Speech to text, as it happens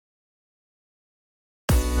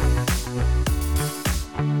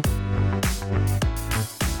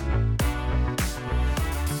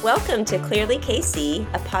Welcome to Clearly KC,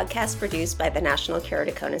 a podcast produced by the National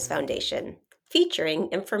Keratoconus Foundation, featuring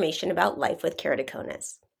information about life with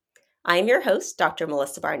keratoconus. I am your host, Dr.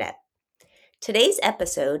 Melissa Barnett. Today's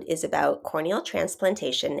episode is about corneal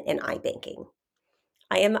transplantation and eye banking.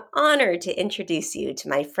 I am honored to introduce you to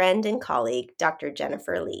my friend and colleague, Dr.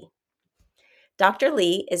 Jennifer Lee. Dr.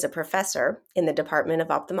 Lee is a professor in the Department of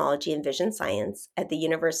Ophthalmology and Vision Science at the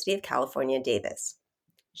University of California, Davis.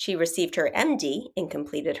 She received her MD and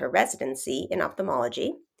completed her residency in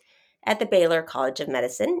ophthalmology at the Baylor College of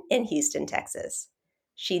Medicine in Houston, Texas.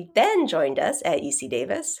 She then joined us at UC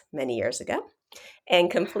Davis many years ago and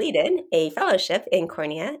completed a fellowship in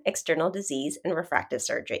cornea, external disease, and refractive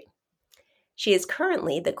surgery. She is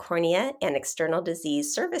currently the Cornea and External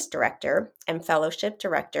Disease Service Director and Fellowship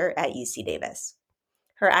Director at UC Davis.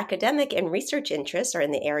 Her academic and research interests are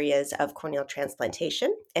in the areas of corneal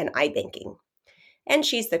transplantation and eye banking. And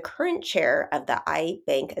she's the current chair of the Eye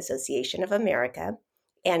Bank Association of America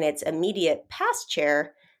and its immediate past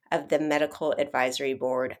chair of the Medical Advisory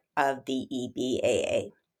Board of the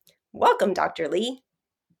EBAA. Welcome, Dr. Lee.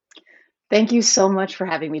 Thank you so much for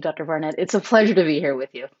having me, Dr. Barnett. It's a pleasure to be here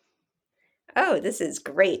with you. Oh, this is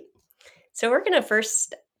great. So we're going to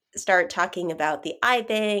first start talking about the eye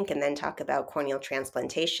bank and then talk about corneal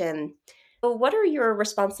transplantation. So what are your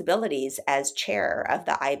responsibilities as chair of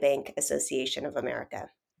the Eye Bank Association of America?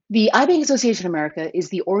 The Eye Bank Association of America is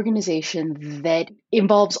the organization that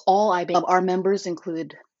involves all eye banks. Our members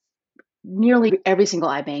include nearly every single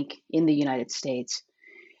eye bank in the United States.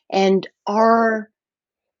 And our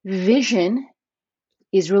vision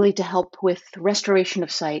is really to help with restoration of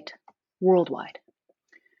sight worldwide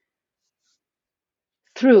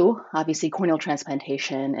through, obviously, corneal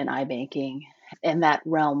transplantation and eye banking and that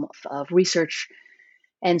realm of research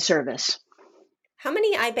and service. How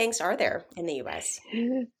many eye banks are there in the U.S.?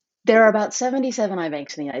 There are about 77 eye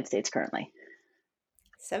banks in the United States currently.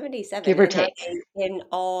 77, give or and take. In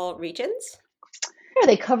all regions? Yeah,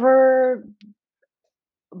 they cover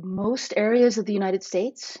most areas of the United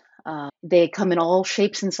States. They come in all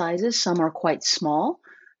shapes and sizes. Some are quite small.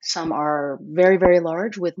 Some are very, very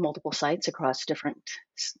large with multiple sites across different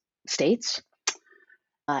states.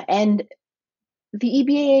 And the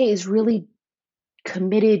EBAA is really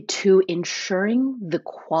committed to ensuring the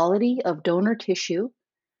quality of donor tissue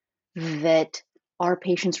that our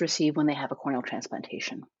patients receive when they have a corneal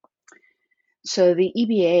transplantation. So the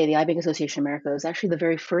EBA, the Eye Bank Association of America, is actually the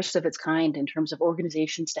very first of its kind in terms of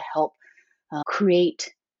organizations to help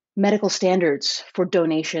create medical standards for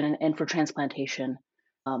donation and for transplantation.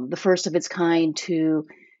 The first of its kind to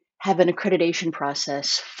have an accreditation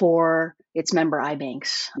process for its member eye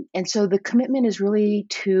banks. And so the commitment is really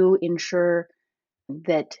to ensure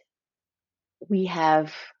that we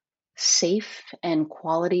have safe and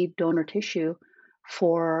quality donor tissue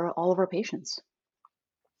for all of our patients.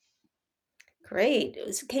 Great.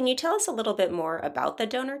 Can you tell us a little bit more about the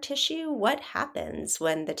donor tissue? What happens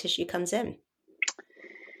when the tissue comes in?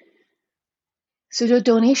 So the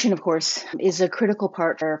donation, of course, is a critical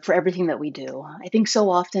part for everything that we do. I think so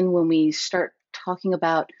often when we start talking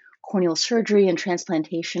about corneal surgery and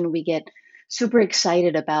transplantation, we get super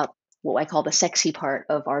excited about what I call the sexy part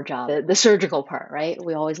of our job, the surgical part, right?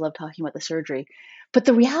 We always love talking about the surgery. But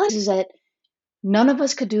the reality is that none of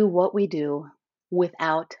us could do what we do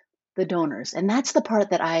without the donors. And that's the part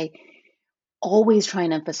that I always try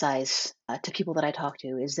and emphasize to people that I talk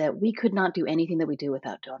to, is that we could not do anything that we do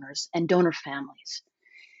without donors and donor families.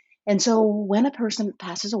 And so when a person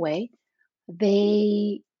passes away,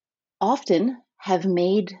 they often have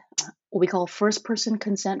made what we call first person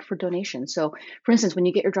consent for donation. So, for instance, when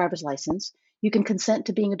you get your driver's license, you can consent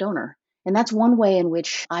to being a donor. And that's one way in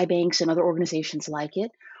which eye banks and other organizations like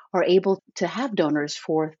it are able to have donors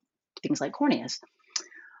for things like corneas.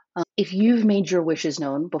 If you've made your wishes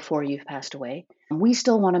known before you've passed away, we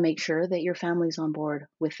still want to make sure that your family's on board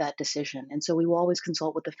with that decision. And so we will always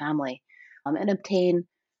consult with the family and obtain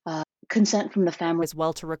consent from the family as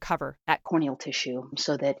well to recover that corneal tissue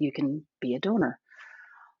so that you can be a donor.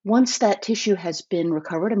 Once that tissue has been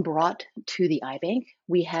recovered and brought to the eye bank,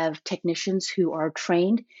 we have technicians who are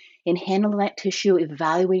trained in handling that tissue,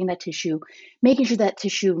 evaluating that tissue, making sure that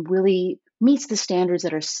tissue really meets the standards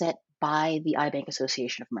that are set by the Eye Bank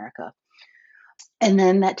Association of America. And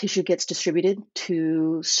then that tissue gets distributed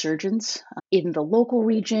to surgeons in the local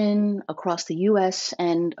region, across the US,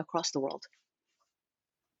 and across the world.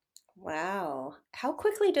 Wow. How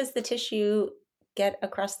quickly does the tissue get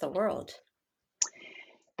across the world?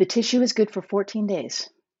 The tissue is good for 14 days.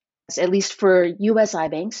 At least for US eye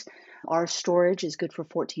banks, our storage is good for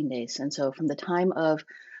 14 days. And so from the time of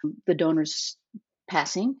the donor's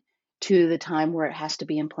passing, to the time where it has to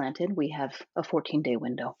be implanted, we have a 14-day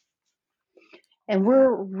window. And Wow.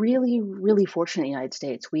 we're really, really fortunate in the United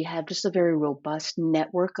States. We have just a very robust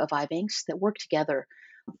network of eye banks that work together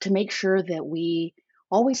to make sure that we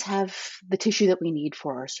always have the tissue that we need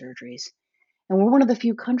for our surgeries. And we're one of the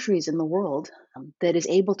few countries in the world that is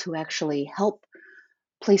able to actually help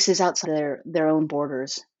places outside their own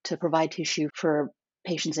borders to provide tissue for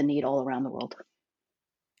patients in need all around the world.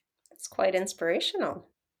 It's quite inspirational.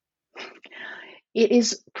 It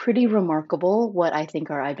is pretty remarkable what I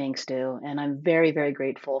think our eye banks do, and I'm very, very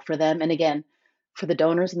grateful for them. And again, for the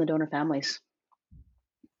donors and the donor families.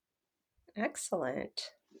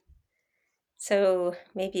 Excellent. So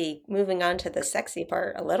maybe moving on to the sexy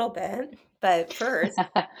part a little bit, but first,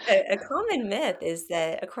 a common myth is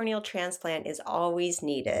that a corneal transplant is always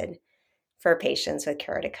needed for patients with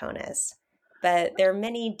keratoconus. But there are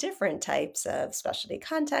many different types of specialty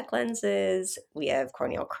contact lenses. We have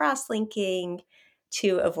corneal crosslinking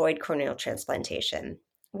to avoid corneal transplantation.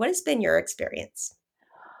 What has been your experience?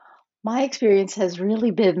 My experience has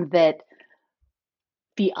really been that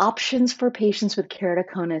the options for patients with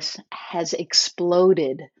keratoconus has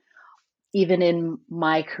exploded even in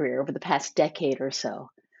my career over the past decade or so.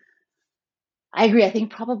 I agree. I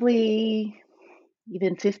think probably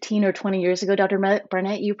even 15 or 20 years ago, Dr.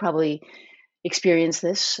 Barnett, you probably experienced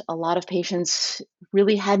this. A lot of patients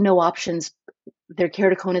really had no options. Their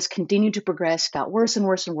keratoconus continued to progress, got worse and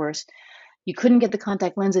worse and worse. You couldn't get the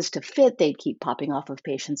contact lenses to fit, they'd keep popping off of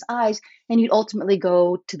patients' eyes, and you'd ultimately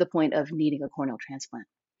go to the point of needing a corneal transplant.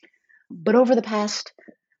 But over the past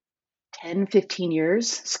 10, 15 years,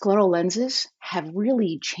 scleral lenses have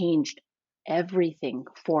really changed everything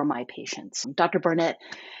for my patients. Dr. Barnett,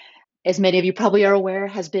 as many of you probably are aware,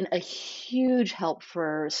 has been a huge help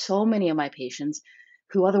for so many of my patients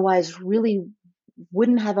who otherwise really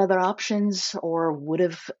wouldn't have other options or would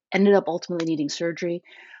have ended up ultimately needing surgery.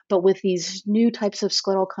 But with these new types of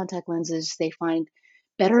scleral contact lenses, they find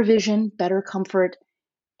better vision, better comfort,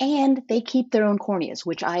 and they keep their own corneas,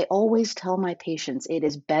 which I always tell my patients it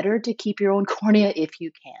is better to keep your own cornea if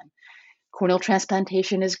you can. Corneal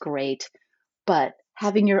transplantation is great, but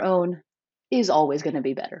having your own is always going to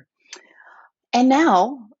be better. And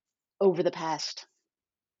now, over the past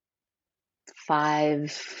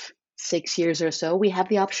 5, 6 years or so, we have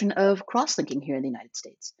the option of crosslinking here in the United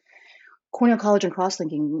States. Corneal collagen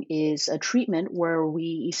crosslinking is a treatment where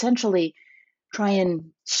we essentially try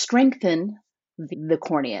and strengthen the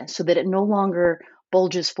cornea so that it no longer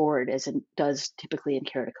bulges forward as it does typically in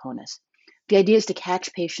keratoconus. The idea is to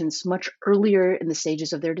catch patients much earlier in the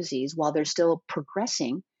stages of their disease while they're still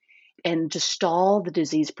progressing and just stall the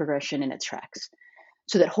disease progression in its tracks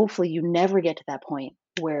so that hopefully you never get to that point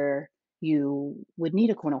where you would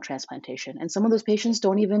need a corneal transplantation. And some of those patients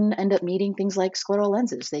don't even end up needing things like scleral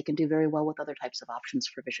lenses. They can do very well with other types of options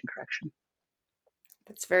for vision correction.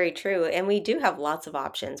 That's very true. And we do have lots of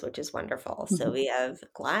options, which is wonderful. So Mhm. we have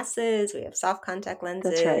glasses, we have soft contact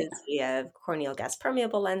That's right. lenses, we have corneal gas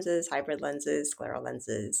permeable lenses, hybrid lenses, scleral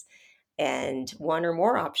lenses, and one or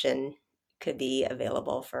more option could be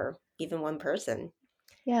available for even one person.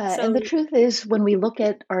 Yeah, and the So, truth is, when we look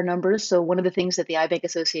at our numbers, so one of the things that the Eye Bank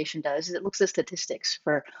Association does is it looks at statistics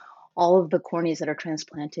for all of the corneas that are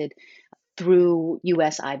transplanted through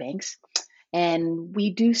US eye banks. And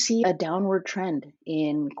we do see a downward trend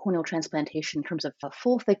in corneal transplantation in terms of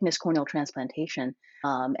full thickness corneal transplantation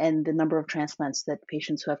and the number of transplants that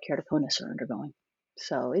patients who have keratoconus are undergoing.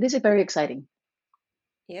 So it is very exciting.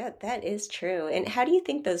 yeah, that is true. And how do you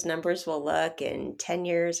think those numbers will look in 10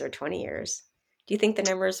 years or 20 years? Do you think the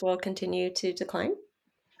numbers will continue to decline?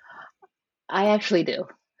 I actually do.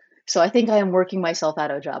 So I think I am working myself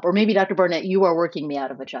out of a job. Or maybe Dr. Barnett, you are working me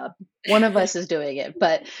out of a job. One of us is doing it.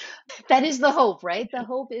 But that is the hope, right? The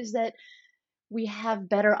hope is that we have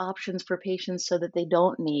better options for patients so that they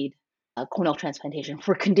don't need corneal transplantation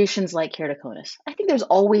for conditions like keratoconus. I think there's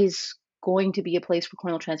always going to be a place for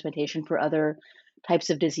corneal transplantation for other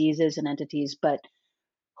types of diseases and entities, but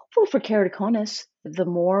hopefully for keratoconus, the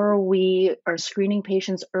more we are screening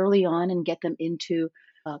patients early on and get them into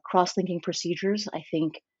cross-linking procedures, I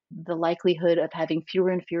think the likelihood of having fewer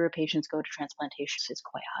and fewer patients go to transplantation is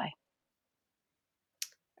quite high.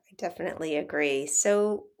 I definitely agree.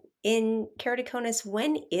 So, in keratoconus,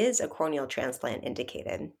 when is a corneal transplant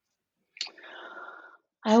indicated?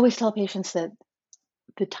 I always tell patients that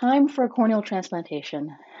the time for a corneal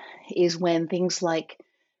transplantation is when things like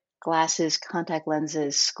glasses, contact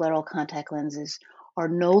lenses, scleral contact lenses are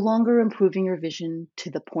no longer improving your vision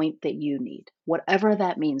to the point that you need, whatever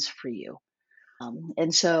that means for you.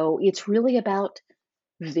 And so it's really about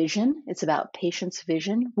vision. It's about patient's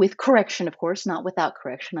vision with correction, of course, not without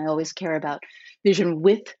correction. I always care about vision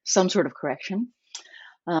with some sort of correction.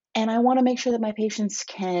 And I want to make sure that my patients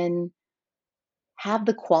can have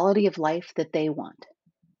the quality of life that they want.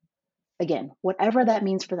 Again, whatever that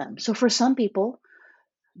means for them. So for some people,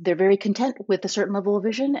 they're very content with a certain level of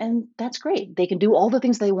vision, and that's great. They can do all the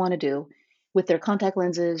things they want to do with their contact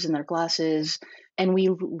lenses and their glasses, and we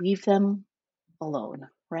leave them alone,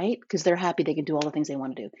 right? Because they're happy they can do all the things they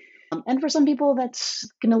want to do. And for some people, that's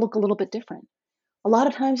going to look a little bit different. A lot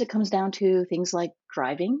of times it comes down to things like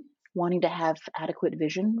driving, wanting to have adequate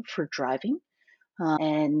vision for driving.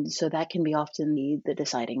 And so that can be often the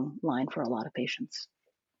deciding line for a lot of patients.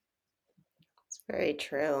 It's very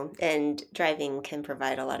true. And driving can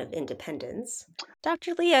provide a lot of independence.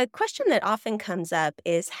 Dr. Lee, a question that often comes up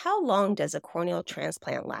is how long does a corneal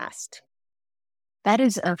transplant last? That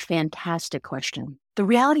is a fantastic question. The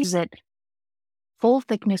reality is that full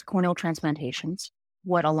thickness corneal transplantations,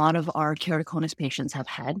 what a lot of our keratoconus patients have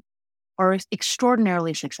had, are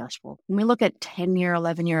extraordinarily successful. When we look at 10-year,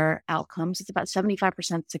 11-year outcomes, it's about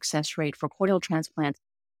 75% success rate for corneal transplants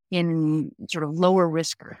in sort of lower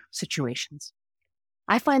risk situations.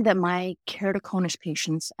 I find that my keratoconus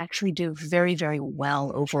patients actually do very, very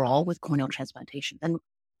well overall with corneal transplantation. And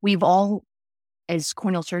we've all, as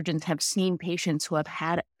corneal surgeons, have seen patients who have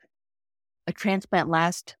had a transplant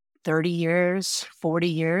last 30 years, 40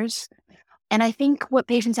 years. And I think what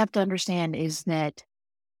patients have to understand is that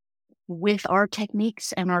with our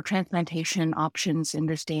techniques and our transplantation options in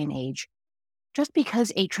this day and age, just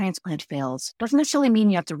because a transplant fails doesn't necessarily mean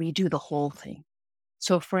you have to redo the whole thing.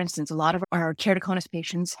 So for instance, a lot of our keratoconus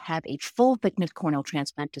patients have a full thickness corneal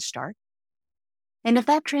transplant to start. And if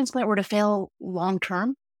that transplant were to fail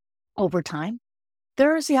long-term over time,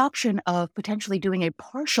 there is the option of potentially doing a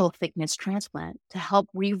partial thickness transplant to help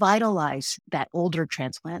revitalize that older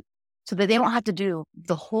transplant so that they don't have to do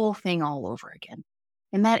the whole thing all over again.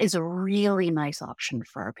 And that is a really nice option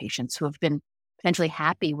for our patients who have been potentially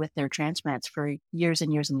happy with their transplants for years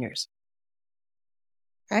and years and years.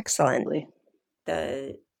 Excellent.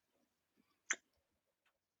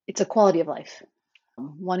 It's a quality of life.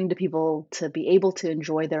 Wanting to people to be able to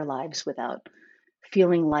enjoy their lives without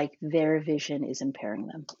feeling like their vision is impairing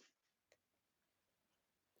them.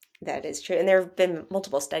 That is true. And there have been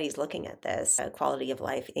multiple studies looking at this quality of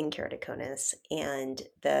life in keratoconus and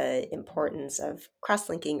the importance of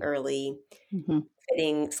crosslinking early,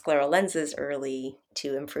 fitting scleral lenses early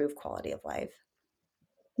to improve quality of life.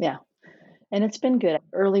 Yeah. And it's been good.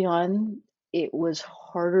 Early on, it was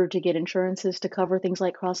harder to get insurances to cover things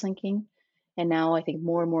like crosslinking. And now I think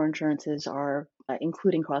more and more insurances are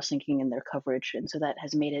including crosslinking in their coverage. And so that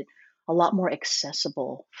has made it a lot more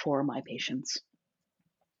accessible for my patients.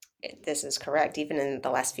 This is correct, even in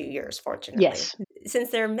the last few years, fortunately. Yes.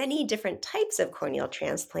 Since there are many different types of corneal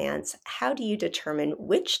transplants, how do you determine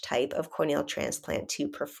which type of corneal transplant to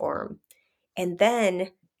perform? And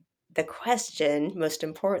then the question, most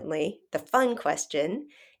importantly, the fun question,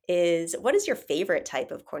 is what is your favorite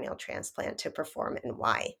type of corneal transplant to perform and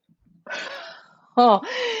why? Oh,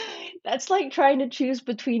 that's like trying to choose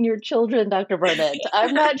between your children, Dr. Barnett.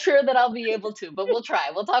 I'm not sure that I'll be able to, but we'll try.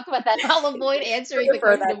 We'll talk about that. I'll avoid answering the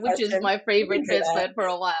Prefer question that of which is question. my We favorite can do that. transplant for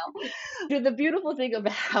a while. The beautiful thing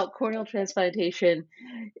about corneal transplantation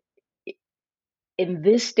in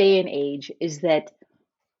this day and age is that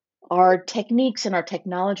our techniques and our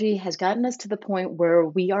technology has gotten us to the point where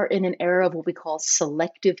we are in an era of what we call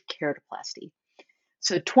selective keratoplasty.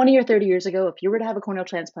 So 20 or 30 years ago, if you were to have a corneal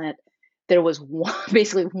transplant, there was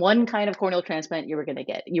basically one kind of corneal transplant you were going to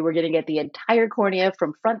get. You were going to get the entire cornea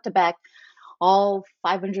from front to back, all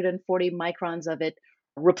 540 microns of it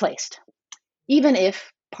replaced, even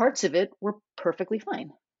if parts of it were perfectly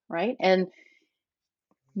fine, right? And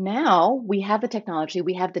now we have the technology,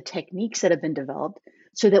 we have the techniques that have been developed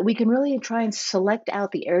so that we can really try and select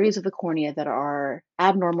out the areas of the cornea that are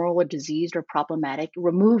abnormal or diseased or problematic,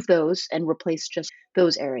 remove those and replace just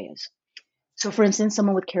those areas. So, for instance,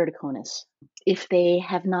 someone with keratoconus, if they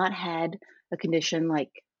have not had a condition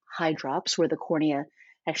like hydrops, where the cornea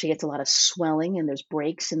actually gets a lot of swelling and there's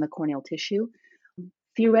breaks in the corneal tissue,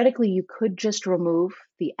 theoretically, you could just remove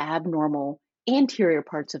the abnormal anterior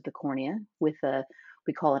parts of the cornea with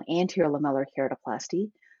we call an anterior lamellar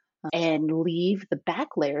keratoplasty, and leave the back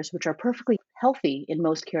layers, which are perfectly healthy in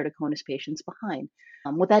most keratoconus patients, behind.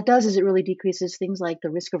 What that does is it really decreases things like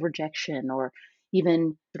the risk of rejection or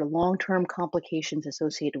even sort of long-term complications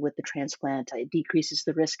associated with the transplant. It decreases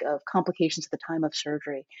the risk of complications at the time of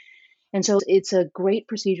surgery. And so it's a great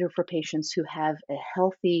procedure for patients who have a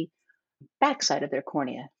healthy backside of their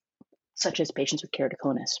cornea, such as patients with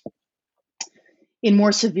keratoconus. In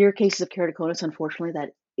more severe cases of keratoconus, unfortunately,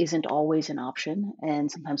 that isn't always an option, and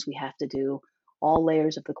sometimes we have to do all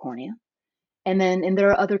layers of the cornea. And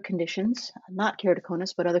there are other conditions, not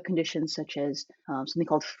keratoconus, but other conditions such as something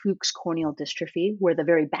called Fuchs corneal dystrophy, where the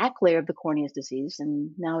very back layer of the cornea is diseased.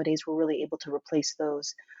 And nowadays, we're really able to replace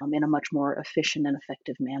those in a much more efficient and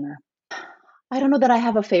effective manner. I don't know that I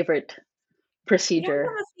have a favorite You don't procedure.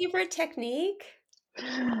 have a favorite technique?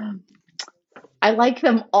 I like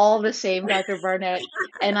them all the same, Dr. Barnett,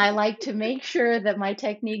 and I like to make sure that my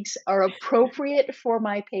techniques are appropriate for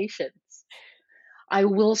my patients. I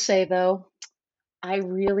will say though, I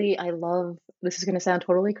love, this is going to sound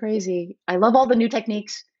totally crazy. I love all the new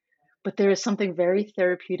techniques, but there is something very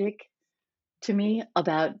therapeutic to me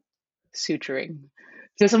about suturing.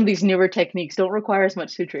 So some of these newer techniques don't require as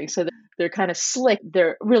much suturing. So they're kind of slick.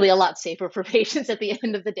 They're really a lot safer for patients at the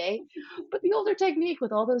end of the day. But the older technique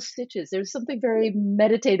with all those stitches, there's something very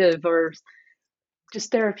meditative or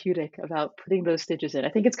just therapeutic about putting those stitches in. I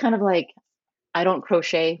think it's kind of like, I don't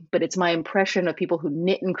crochet, but it's my impression of people who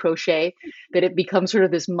knit and crochet that it becomes sort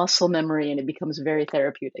of this muscle memory and it becomes very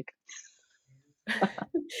therapeutic.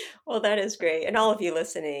 Well, that is great. And all of you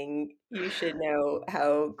listening, you should know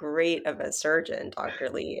how great of a surgeon Dr.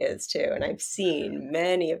 Lee is too. And I've seen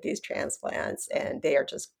many of these transplants and they are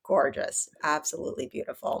just gorgeous, absolutely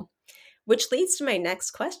beautiful. Which leads to my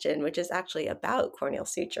next question, which is actually about corneal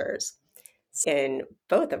sutures. In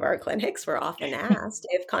both of our clinics, we're often asked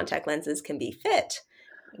if contact lenses can be fit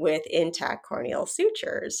with intact corneal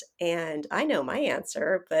sutures. And I know my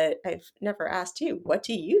answer, but I've never asked you. What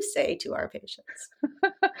do you say to our patients?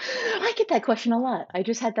 I get that question a lot. I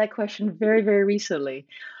just had that question very, very recently.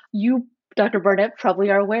 You, Dr. Barnett, probably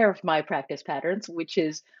are aware of my practice patterns, which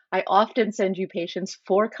is I often send you patients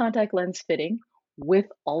for contact lens fitting with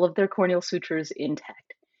all of their corneal sutures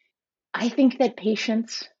intact. I think that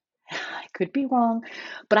patients, I could be wrong,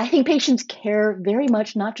 but I think patients care very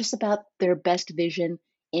much not just about their best vision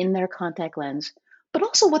in their contact lens, but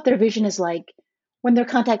also what their vision is like when their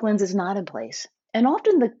contact lens is not in place. And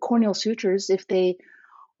often the corneal sutures, if they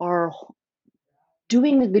are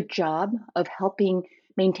doing a good job of helping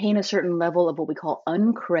maintain a certain level of what we call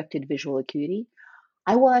uncorrected visual acuity,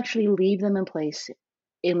 I will actually leave them in place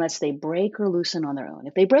unless they break or loosen on their own.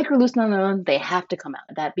 If they break or loosen on their own, they have to come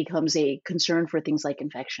out. That becomes a concern for things like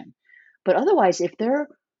infection. But otherwise, if they're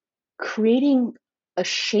creating a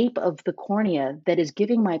shape of the cornea that is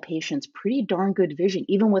giving my patients pretty darn good vision,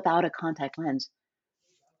 even without a contact lens,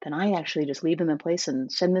 then I actually just leave them in place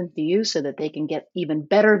and send them to you so that they can get even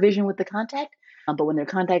better vision with the contact. But when their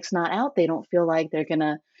contact's not out, they don't feel like they're going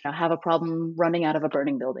to have a problem running out of a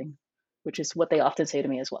burning building, which is what they often say to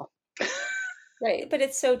me as well. Right, but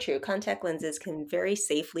it's so true. Contact lenses can very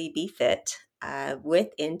safely be fit with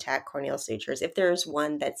intact corneal sutures. If there's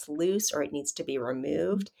one that's loose or it needs to be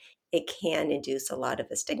removed, it can induce a lot of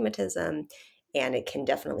astigmatism and it can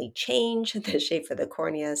definitely change the shape of the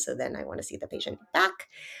cornea. So then I want to see the patient back.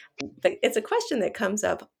 But it's a question that comes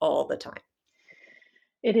up all the time.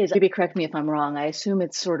 It is. Maybe correct me if I'm wrong. I assume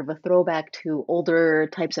it's sort of a throwback to older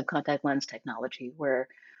types of contact lens technology where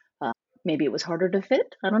maybe it was harder to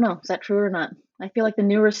fit. I don't know. Is that true or not? I feel like the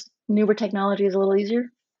newer technology is a little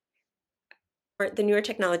easier. Or the newer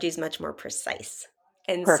technology is much more precise.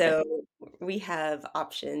 And Perfect. so we have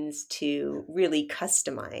options to really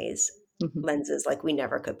customize Hmm. lenses like we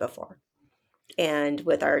never could before. And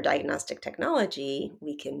with our diagnostic technology,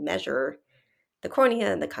 we can measure the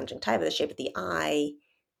cornea and the conjunctiva, the shape of the eye,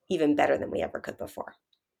 even better than we ever could before.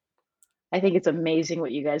 I think it's amazing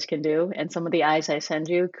what you guys can do. And some of the eyes I send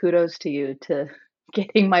you, kudos to you to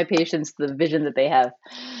getting my patients the vision that they have.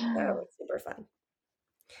 So it's super fun.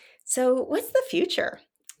 So, what's the future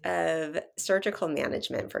of surgical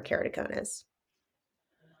management for keratoconus?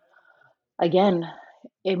 Again,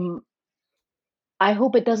 im- I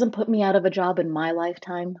hope it doesn't put me out of a job in my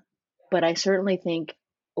lifetime, but I certainly think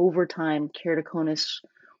over time, keratoconus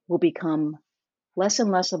will become less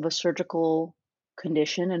and less of a surgical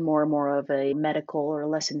condition and more of a medical or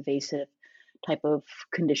less invasive type of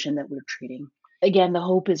condition that we're treating. Again, the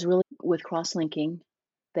hope is really with cross-linking,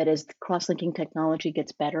 that as the cross-linking technology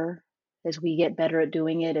gets better, as we get better at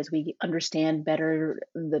doing it, as we understand better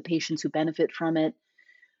the patients who benefit from it,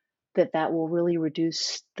 that will really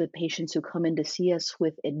reduce the patients who come in to see us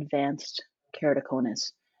with advanced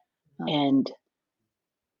keratoconus and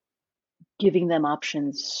giving them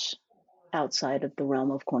options outside of the realm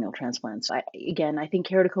of corneal transplants. I think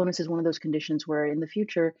keratoconus is one of those conditions where in the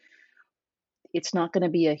future, it's not going to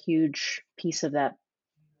be a huge piece of that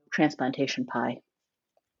transplantation pie.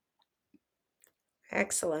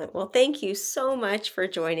 Excellent. Well, thank you so much for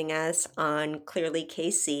joining us on Clearly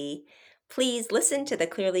KC. Please listen to the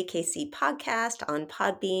Clearly KC podcast on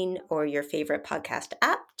Podbean or your favorite podcast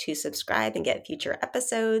app to subscribe and get future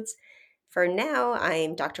episodes. For now,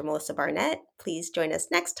 I'm Dr. Melissa Barnett. Please join us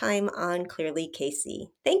next time on Clearly KC.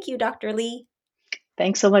 Thank you, Dr. Lee.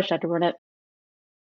 Thanks so much, Dr. Barnett.